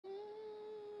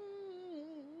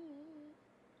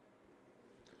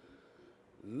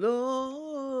Lord,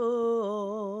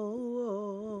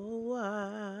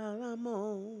 while I'm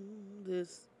on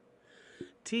this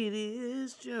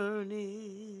tedious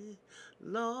journey,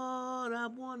 Lord, I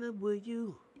wonder will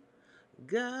you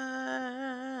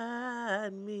guide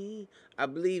me. I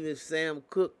believe if Sam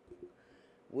Cooke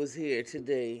was here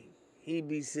today, he'd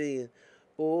be saying,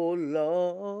 oh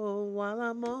Lord, while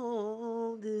I'm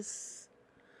on this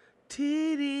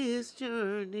tedious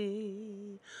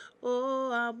journey,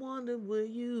 oh, I wonder will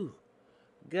you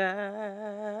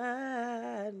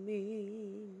guide me,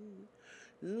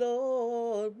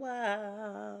 Lord,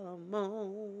 while I'm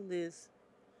on this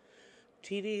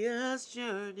tedious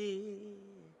journey.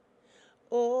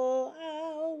 Oh,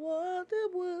 I wonder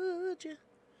would you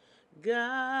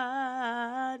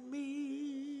guide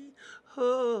me?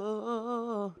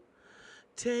 Oh,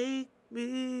 take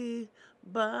me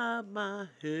by my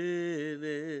hand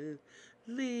and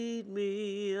lead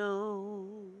me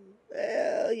on.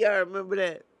 Well, y'all remember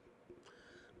that?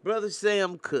 Brother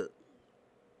Sam Cooke.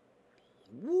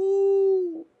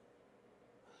 Woo!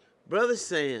 Brother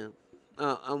Sam. We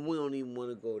don't even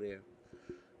want to go there.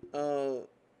 Uh,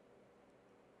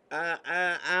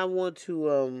 I want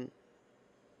to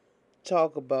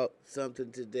talk about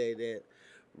something today that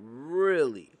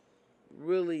really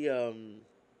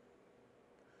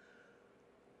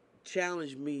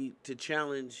challenged me to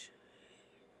challenge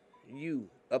you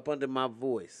up under my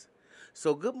voice.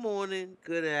 So good morning,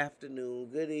 good afternoon,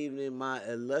 good evening, my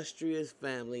illustrious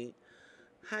family.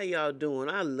 How y'all doing?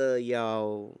 I love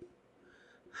y'all.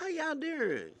 How y'all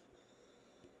doing?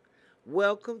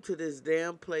 Welcome to this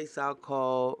damn place I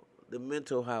call the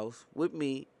Mental House with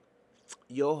me,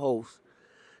 your host,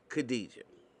 Khadijah.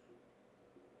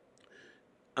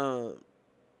 Um,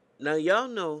 Now y'all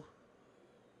know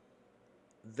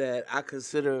that I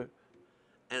consider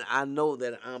and I know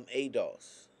that I'm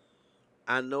ADOS.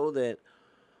 I know that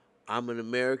I'm an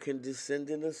American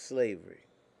descendant of slavery.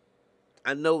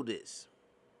 I know this,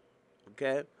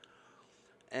 okay?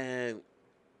 And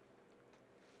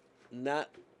not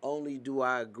only do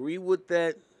I agree with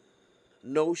that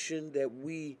notion that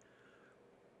we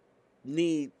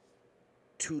need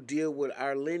to deal with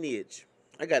our lineage,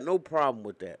 I got no problem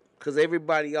with that because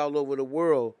everybody all over the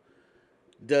world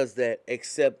does that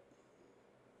except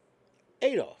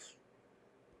ADOS.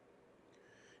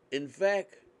 In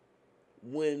fact,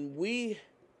 when we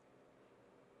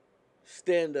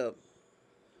stand up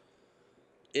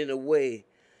in a way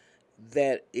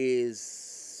that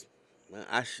is,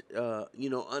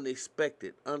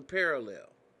 unexpected, unparalleled,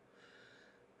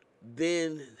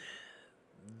 then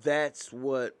that's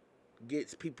what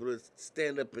gets people to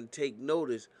stand up and take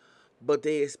notice, but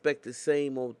they expect the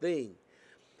same old thing.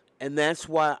 And that's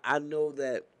why I know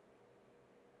that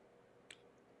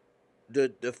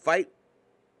the fight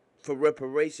for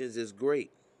reparations is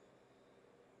great.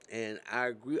 And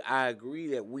I agree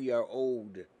that we are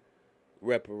owed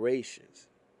reparations.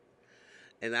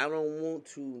 And I don't want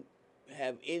to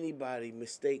have anybody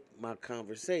mistake my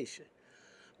conversation.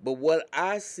 But what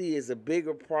I see as a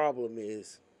bigger problem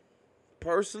is,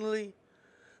 personally,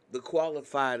 the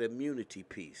qualified immunity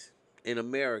piece in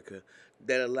America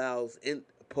that allows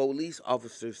police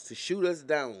officers to shoot us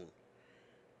down,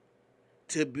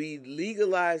 to be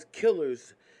legalized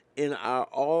killers in our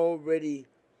already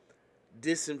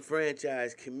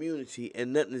disenfranchised community,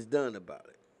 and nothing is done about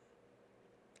it.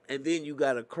 And then you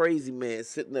got a crazy man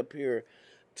sitting up here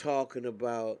talking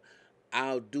about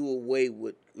I'll do away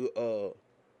with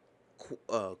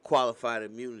qualified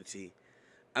immunity.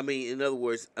 I mean, in other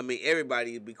words,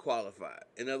 everybody would be qualified.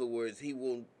 In other words, he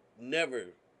will never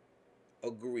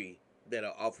agree that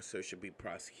an officer should be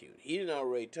prosecuted. He done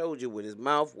already told you with his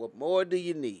mouth, what more do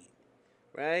you need?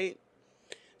 Right?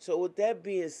 So with that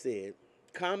being said,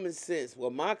 common sense,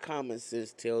 well, my common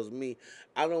sense tells me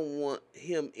I don't want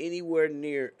him anywhere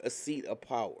near a seat of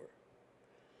power.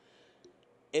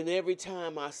 And every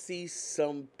time I see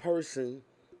some person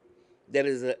that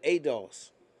is an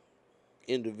ADOS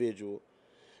individual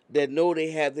that know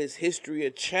they have this history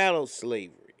of chattel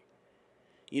slavery,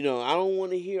 I don't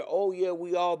want to hear, oh yeah,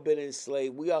 we all been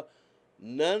enslaved.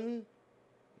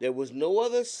 There was no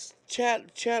other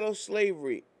chattel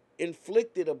slavery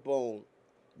inflicted upon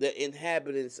the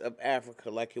inhabitants of Africa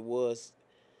like it was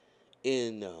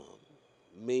in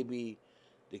maybe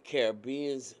the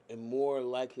Caribbeans and more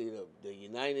likely the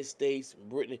United States,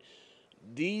 Britain.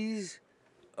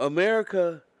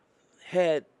 America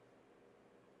had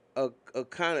a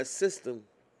kind of system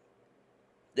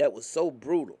that was so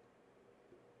brutal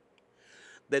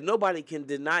that nobody can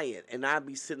deny it. And I'd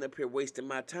be sitting up here wasting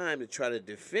my time to try to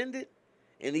defend it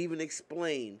and even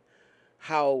explain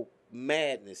how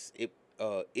madness it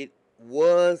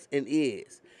was and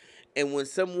is. And when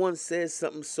someone says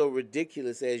something so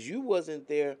ridiculous as you wasn't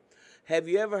there, have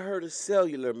you ever heard of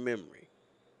cellular memory?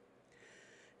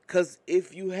 Because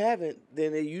if you haven't,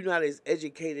 then you're not as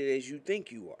educated as you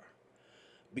think you are.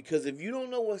 Because if you don't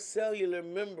know what cellular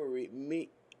memory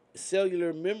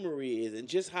is, and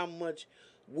just how much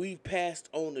we've passed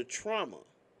on the trauma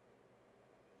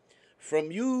from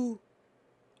you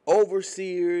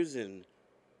overseers and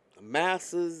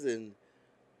masses and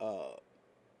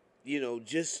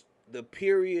just the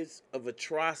periods of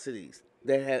atrocities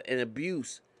that have and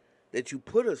abuse that you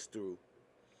put us through,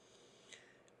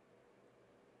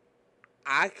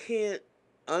 I can't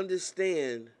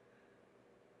understand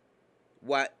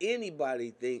why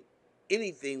anybody think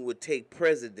anything would take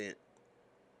precedent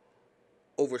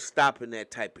over stopping that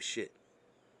type of shit.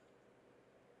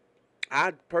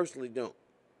 I personally don't.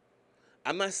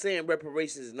 I'm not saying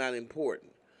reparations is not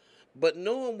important, but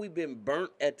knowing we've been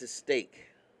burnt at the stake,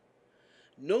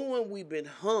 knowing we've been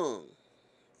hung,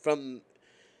 from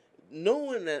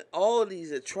knowing that all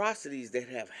these atrocities that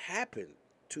have happened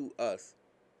to us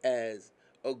as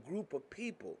a group of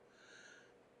people,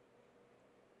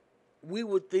 we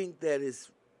would think that it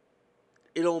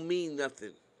don't mean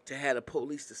nothing to have the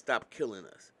police to stop killing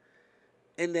us.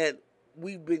 And that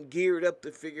we've been geared up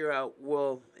to figure out,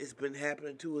 well, it's been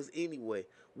happening to us anyway.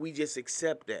 We just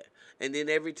accept that. And then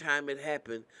every time it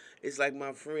happened, it's like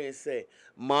my friends say,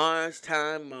 March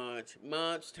time, March.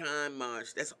 March time,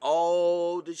 March. That's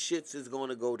all the shits is going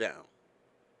to go down.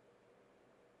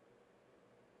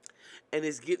 And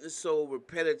it's getting so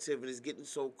repetitive and it's getting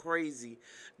so crazy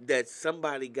that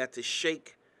somebody got to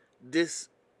shake this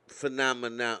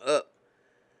phenomenon up.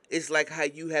 It's like how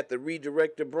you have to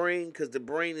redirect the brain because the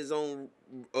brain is on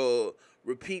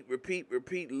repeat, loop,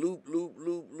 loop, loop, loop,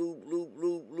 loop, loop,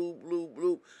 loop, loop,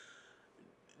 loop.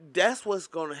 That's what's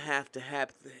going to have to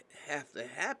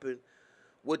happen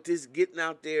with this getting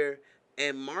out there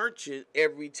and marching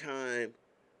every time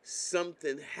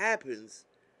something happens,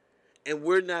 and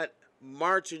we're not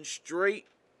marching straight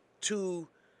to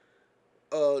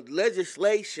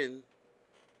legislation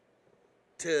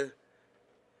to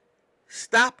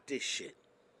stop this shit.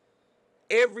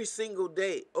 Every single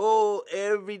day. Oh,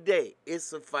 every day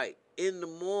it's a fight. In the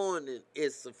morning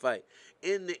it's a fight.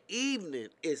 In the evening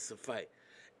it's a fight.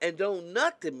 And don't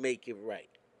nothing make it right.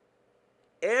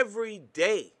 Every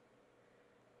day.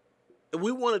 And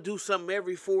we want to do something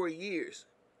every 4 years.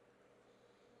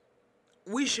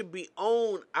 We should be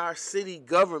on our city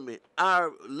government,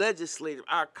 our legislators,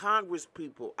 our congress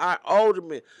people, our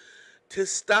aldermen, to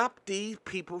stop these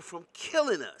people from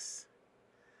killing us.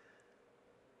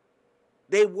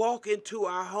 They walk into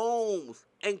our homes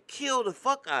and kill the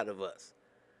fuck out of us.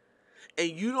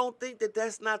 And you don't think that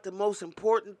that's not the most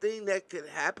important thing that could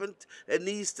happen, that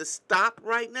needs to stop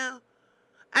right now?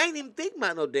 I ain't even think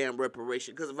about no damn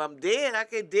reparation, because if I'm dead,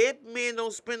 dead men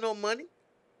don't spend no money.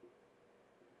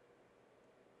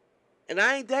 And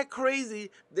I ain't that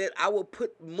crazy that I will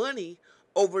put money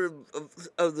over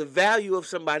of the value of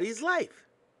somebody's life.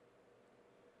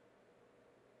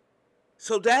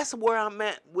 So that's where I'm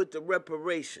at with the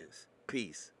reparations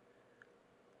piece.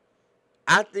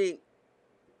 I think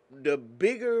the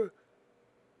bigger,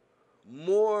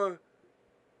 more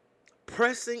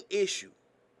pressing issue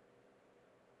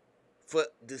for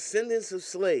descendants of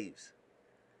slaves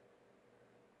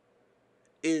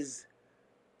is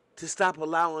to stop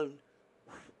allowing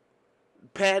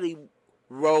patty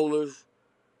rollers,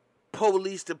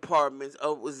 police departments,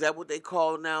 is that what they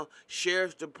call now?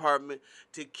 Sheriff's department,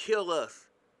 to kill us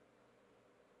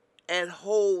at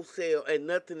wholesale and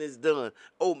nothing is done.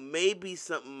 Oh, maybe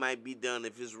something might be done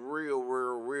if it's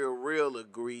real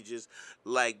egregious,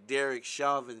 like Derek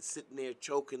Chauvin sitting there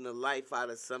choking the life out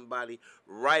of somebody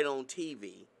right on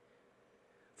TV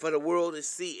for the world to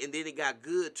see, and then it got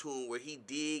good to him where he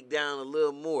digged down a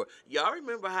little more. Y'all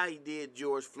remember how he did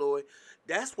George Floyd?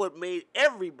 That's what made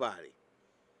everybody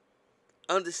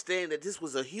understand that this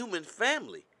was a human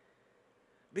family,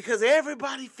 because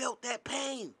everybody felt that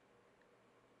pain.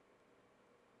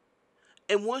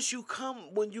 And when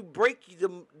you break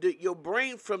your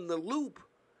brain from the loop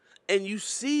and you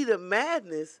see the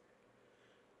madness,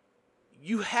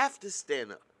 you have to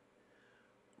stand up.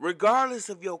 Regardless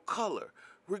of your color,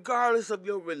 regardless of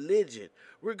your religion,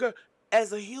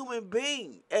 as a human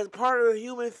being, as part of a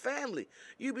human family,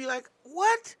 you'd be like,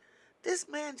 what? This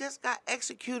man just got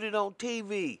executed on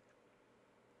TV.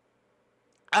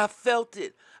 I felt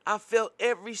it. I felt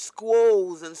every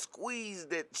squoze and squeeze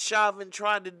that Chauvin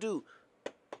tried to do.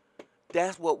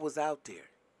 That's what was out there.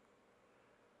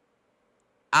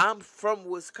 I'm from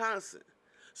Wisconsin.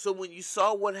 So when you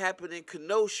saw what happened in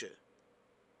Kenosha,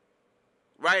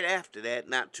 right after that,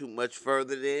 not too much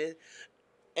further then,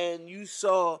 and you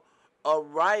saw a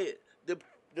riot.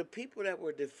 The people that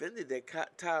were defended that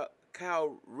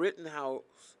Kyle Rittenhouse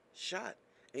shot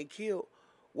and killed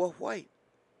were white.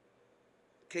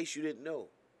 In case you didn't know,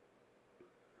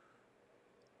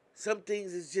 some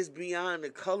things is just beyond the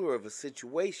color of a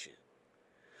situation.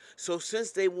 So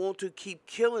since they want to keep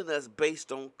killing us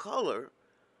based on color,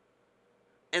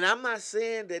 and I'm not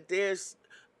saying that there's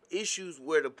issues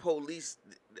where the police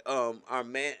are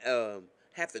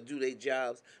have to do their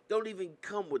jobs. Don't even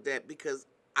come with that, because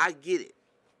I get it.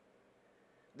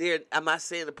 I'm not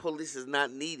saying the police is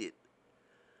not needed,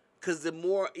 because the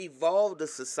more evolved the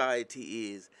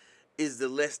society is the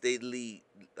less they need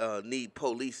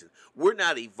policing. We're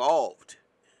not evolved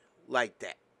like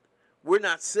that. We're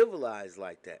not civilized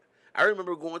like that. I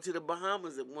remember going to the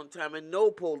Bahamas at one time and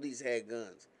no police had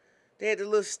guns. They had the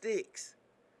little sticks.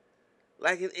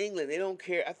 Like in England, they don't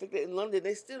carry. I think that in London,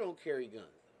 they still don't carry guns,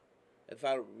 if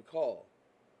I recall.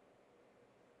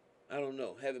 I don't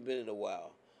know. Haven't been in a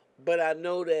while. But I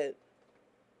know that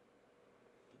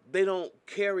they don't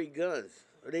carry guns.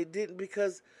 Or they didn't,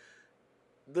 because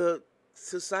the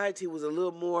society was a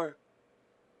little more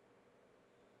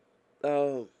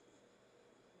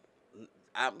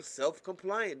I'm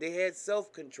self-compliant. They had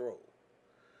self-control.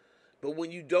 But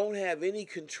when you don't have any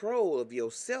control of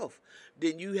yourself,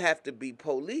 then you have to be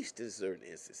policed in certain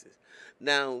instances.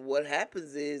 Now, what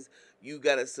happens is you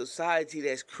got a society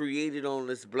that's created on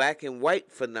this black and white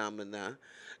phenomena,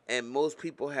 and most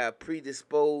people have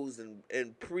predisposed and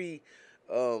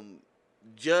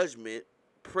judgment,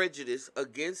 prejudice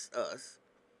against us.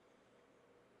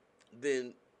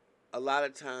 Then a lot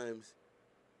of times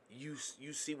you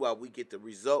see why we get the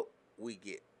result we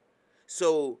get.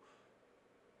 So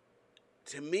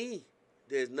to me,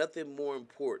 there's nothing more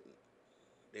important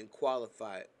than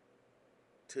qualified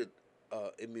to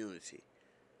immunity.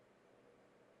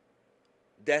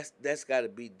 That's got to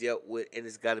be dealt with, and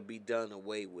it's got to be done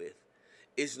away with.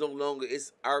 It's no longer,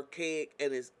 it's archaic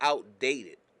and it's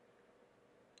outdated.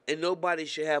 And nobody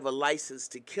should have a license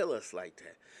to kill us like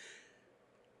that.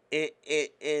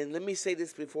 And let me say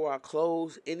this before I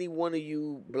close. Any one of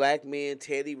you black men,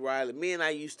 Teddy Riley, me and I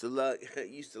used to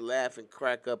laugh and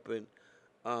crack up and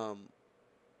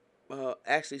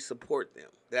actually support them.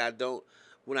 That I don't,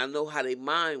 when I know how they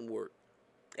mind work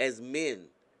as men,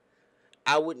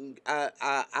 I wouldn't.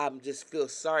 I just feel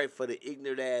sorry for the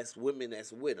ignorant ass women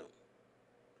that's with them.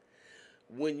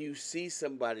 When you see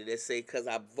somebody that say, "Cause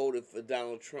I voted for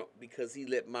Donald Trump because he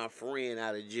let my friend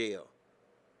out of jail."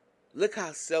 Look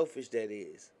how selfish that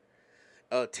is.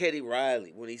 Teddy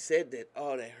Riley, when he said that,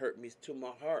 oh, that hurt me to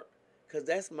my heart. Because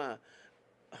that's my...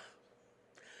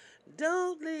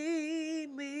 Don't leave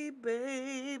me,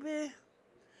 baby.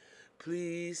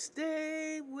 Please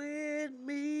stay with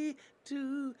me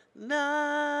tonight.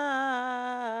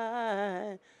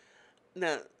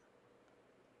 Now,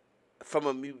 from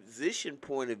a musician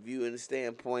point of view and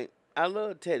standpoint, I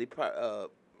love Teddy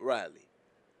Riley.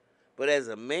 But as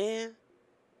a man,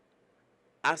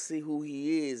 I see who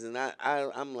he is, and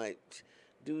I'm like,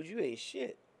 dude, you ain't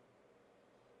shit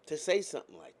to say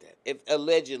something like that. If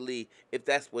allegedly, if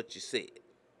that's what you said,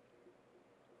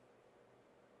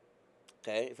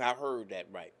 okay, if I heard that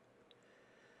right,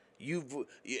 and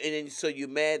then so you're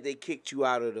mad they kicked you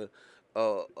out of the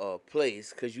place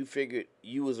because you figured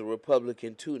you was a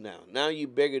Republican too. Now you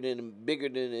bigger than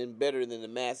and better than the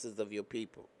masses of your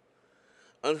people.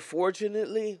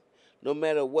 Unfortunately, no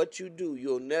matter what you do,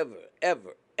 you'll never,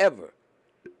 ever, ever,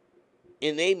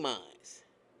 in their minds,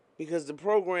 because the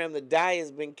program, the die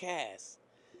has been cast.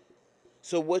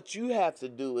 So what you have to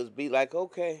do is be like,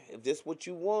 okay, if this is what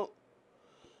you want,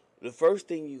 the first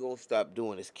thing you're going to stop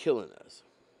doing is killing us.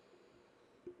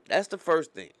 That's the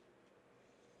first thing.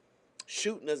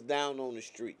 Shooting us down on the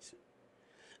streets.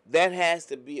 That has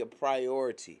to be a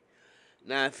priority.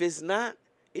 Now, if it's not,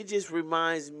 it just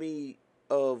reminds me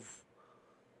of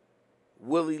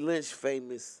Willie Lynch's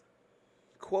famous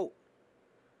quote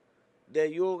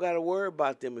that you don't got to worry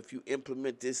about them if you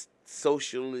implement this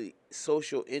social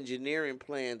engineering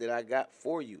plan that I got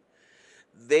for you.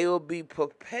 They will be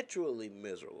perpetually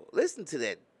miserable. Listen to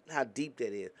that, how deep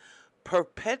that is.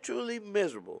 Perpetually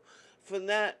miserable for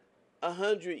not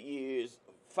 100 years,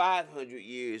 500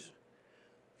 years,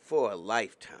 for a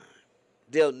lifetime.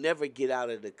 They'll never get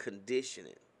out of the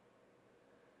conditioning.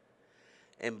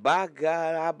 And by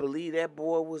God, I believe that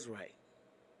boy was right.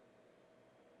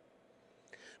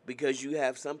 Because you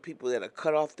have some people that are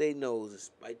cut off their nose and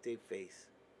spite their face.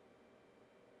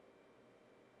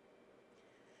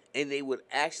 And they would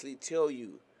actually tell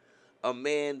you, A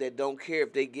man that don't care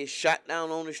if they get shot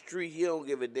down on the street. He don't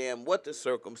give a damn what the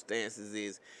circumstances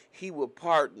is. He will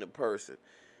pardon the person.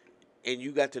 And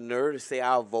you got the nerve to say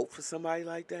I'll vote for somebody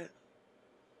like that?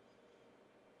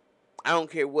 I don't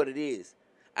care what it is.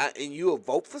 And you'll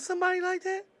vote for somebody like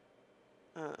that?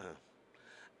 Uh-uh.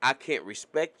 I can't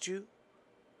respect you.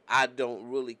 I don't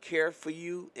really care for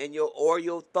you and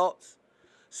your thoughts.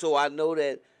 So I know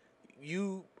that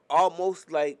you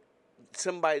almost like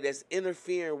somebody that's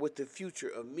interfering with the future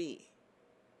of me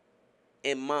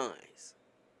and mine.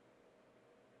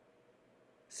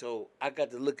 So I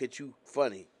got to look at you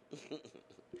funny.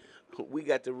 We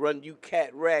got to run you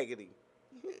cat raggedy.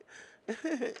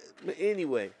 But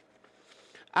anyway,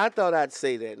 I thought I'd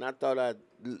say that, and I thought I'd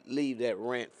leave that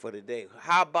rant for today.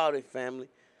 How about it, family?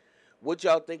 What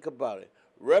y'all think about it?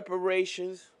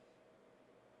 Reparations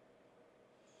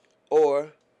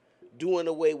or doing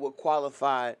away with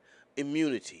qualified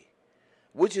immunity?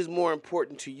 Which is more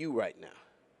important to you right now?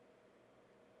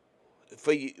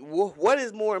 For you, what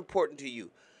is more important to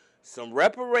you? Some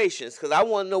reparations, because I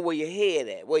want to know where your head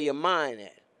at, where your mind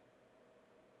at.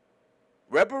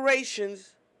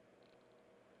 Reparations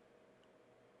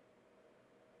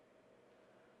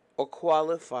or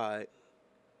qualified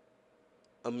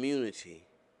immunity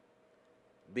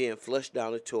being flushed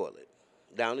down the toilet,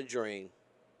 down the drain.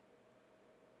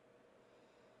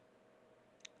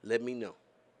 Let me know.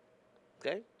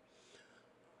 Okay?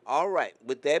 All right.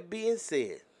 With that being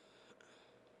said,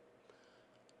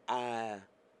 I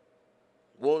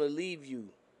want to leave you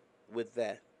with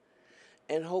that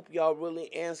and hope y'all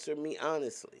really answer me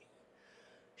honestly.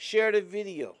 Share the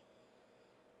video.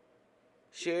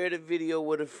 Share the video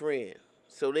with a friend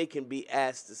so they can be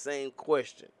asked the same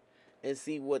question and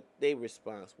see what their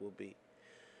response will be.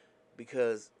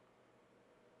 Because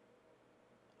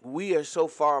we are so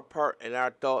far apart in our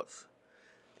thoughts,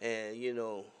 and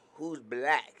who's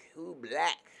black? Who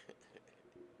black?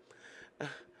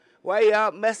 Why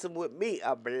y'all messing with me?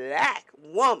 A black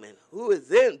woman who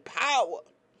is in power.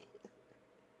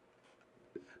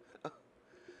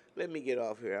 Let me get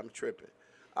off here. I'm tripping.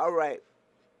 All right.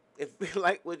 If you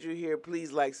like what you hear,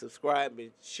 please like, subscribe,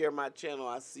 and share my channel.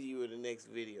 I'll see you in the next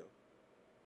video.